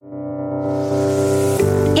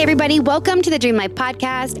Hey everybody, welcome to the Dream Life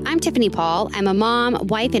Podcast. I'm Tiffany Paul. I'm a mom,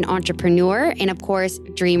 wife, and entrepreneur, and of course,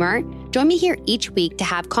 dreamer. Join me here each week to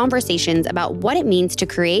have conversations about what it means to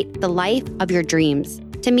create the life of your dreams.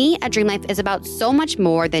 To me, a dream life is about so much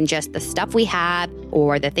more than just the stuff we have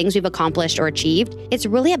or the things we've accomplished or achieved. It's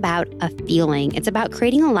really about a feeling. It's about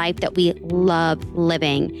creating a life that we love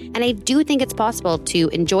living. And I do think it's possible to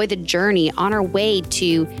enjoy the journey on our way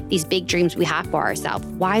to these big dreams we have for ourselves.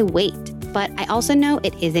 Why wait? But I also know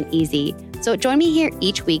it isn't easy. So join me here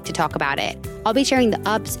each week to talk about it. I'll be sharing the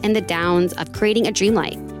ups and the downs of creating a dream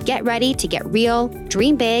life. Get ready to get real,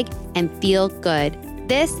 dream big, and feel good.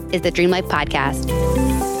 This is the Dream Life Podcast.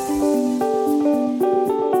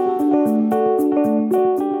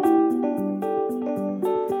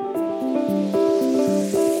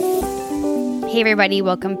 Hey everybody,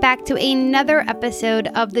 welcome back to another episode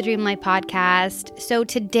of the Dream Life Podcast. So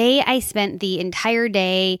today I spent the entire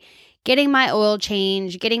day getting my oil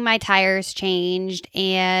changed, getting my tires changed,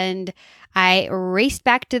 and I raced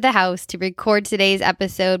back to the house to record today's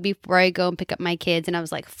episode before I go and pick up my kids. And I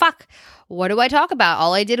was like, fuck, what do I talk about?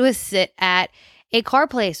 All I did was sit at a car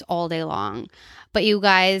place all day long. But you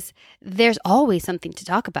guys, there's always something to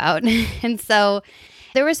talk about. And so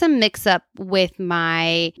there was some mix-up with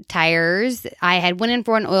my tires. I had went in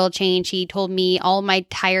for an oil change. He told me all my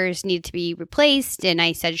tires needed to be replaced, and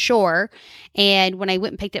I said, sure. And when I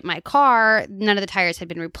went and picked up my car, none of the tires had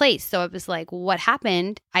been replaced. So I was like, what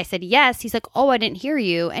happened? I said, yes. He's like, oh, I didn't hear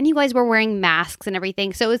you. And you guys were wearing masks and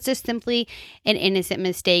everything. So it's just simply an innocent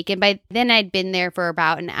mistake. And by then I'd been there for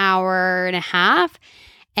about an hour and a half.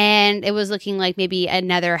 And it was looking like maybe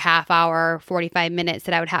another half hour, 45 minutes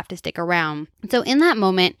that I would have to stick around. So in that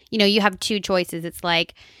moment, you have two choices. It's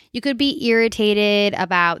like you could be irritated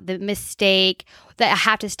about the mistake that I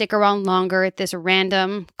have to stick around longer at this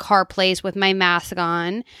random car place with my mask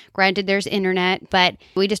on. Granted, there's internet, but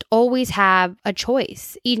we just always have a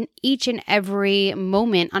choice in each and every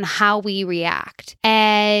moment on how we react.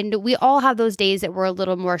 And we all have those days that we're a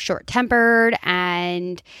little more short-tempered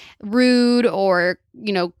and rude or,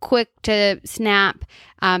 quick to snap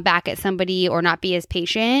back at somebody or not be as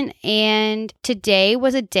patient. And today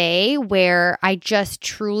was a day where I just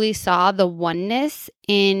truly saw the oneness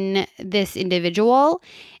in this individual.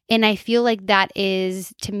 And I feel like that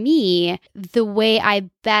is, to me, the way I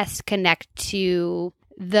best connect to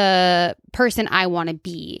the person I want to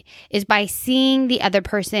be is by seeing the other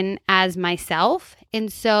person as myself.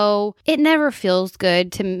 And so it never feels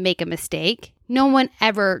good to make a mistake. No one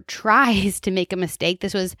ever tries to make a mistake.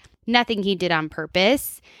 This was nothing he did on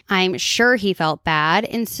purpose. I'm sure he felt bad.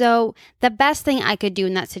 And so the best thing I could do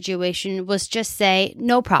in that situation was just say,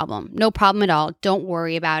 no problem at all. Don't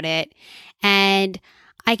worry about it. And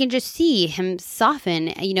I can just see him soften.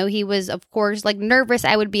 He was, of course, nervous.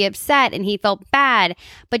 I would be upset and he felt bad.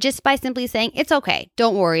 But just by simply saying, it's okay,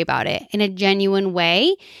 don't worry about it in a genuine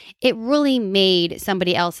way, it really made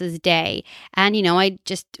somebody else's day. And, I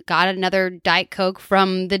just got another Diet Coke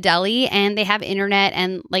from the deli and they have internet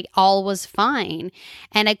and all was fine.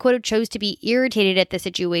 And I could have chose to be irritated at the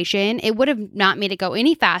situation. It would have not made it go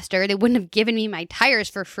any faster. They wouldn't have given me my tires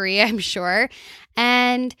for free, I'm sure.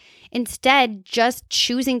 And instead, just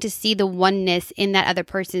choosing to see the oneness in that other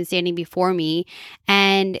person standing before me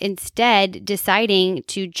and instead deciding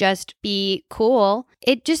to just be cool,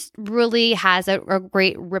 it just really has a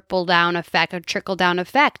great ripple down effect, a trickle down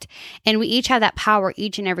effect. And we each have that power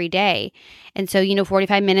each and every day. And so,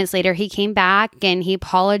 45 minutes later, he came back and he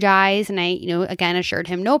apologized. And I, again, assured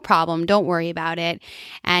him, no problem, don't worry about it.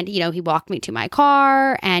 And, he walked me to my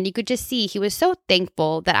car and you could just see he was so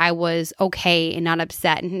thankful that I was okay and not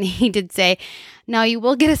upset. And he did say, no, you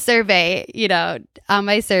will get a survey, on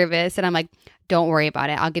my service. And I'm like, don't worry about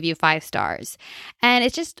it. I'll give you 5 stars. And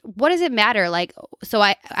it's just, what does it matter? So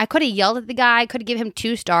I could have yelled at the guy, I could have given him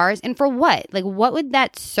 2 stars. And for what? What would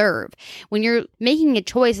that serve? When you're making a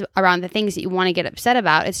choice around the things that you want to get upset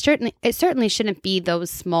about, it certainly shouldn't be those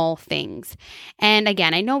small things. And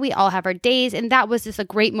again, I know we all have our days, and that was just a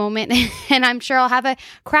great moment. And I'm sure I'll have a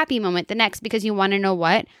crappy moment the next, because you want to know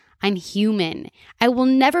what? I'm human. I will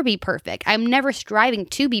never be perfect. I'm never striving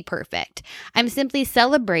to be perfect. I'm simply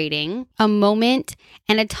celebrating a moment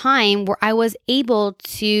and a time where I was able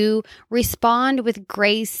to respond with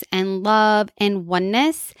grace and love and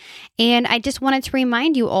oneness. And I just wanted to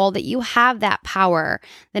remind you all that you have that power.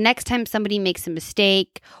 The next time somebody makes a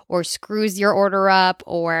mistake or screws your order up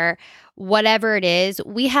or whatever it is,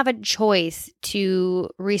 we have a choice to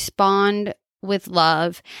respond with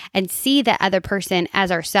love and see that other person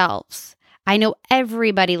as ourselves. I know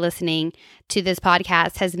everybody listening to this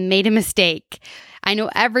podcast has made a mistake. I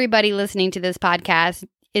know everybody listening to this podcast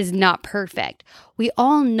is not perfect. We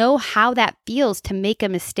all know how that feels to make a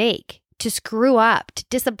mistake, to screw up, to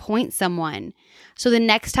disappoint someone. So the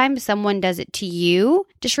next time someone does it to you,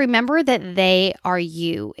 just remember that they are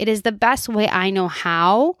you. It is the best way I know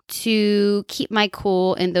how to keep my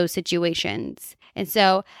cool in those situations. And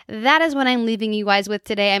so that is what I'm leaving you guys with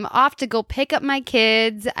today. I'm off to go pick up my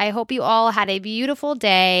kids. I hope you all had a beautiful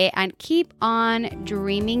day and keep on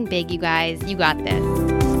dreaming big, you guys. You got this.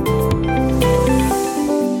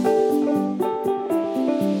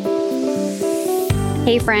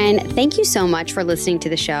 Hey friend, thank you so much for listening to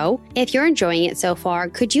the show. If you're enjoying it so far,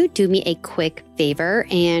 could you do me a quick favor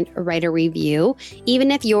and write a review? Even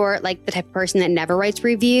if you're like the type of person that never writes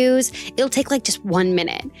reviews, it'll take like just 1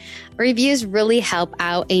 minute. Reviews really help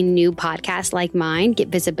out a new podcast like mine get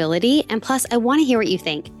visibility. And plus, I want to hear what you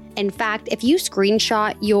think. In fact, if you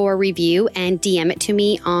screenshot your review and DM it to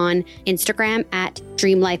me on Instagram at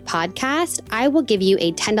Dream Life Podcast, I will give you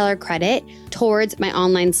a $10 credit towards my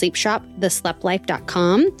online sleep shop,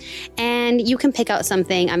 thesleplife.com. And you can pick out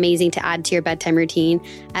something amazing to add to your bedtime routine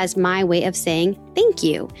as my way of saying thank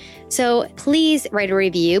you. So please write a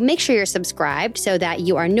review. Make sure you're subscribed so that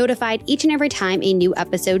you are notified each and every time a new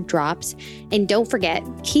episode drops. And don't forget,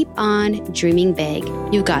 keep on dreaming big.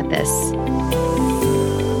 You got this.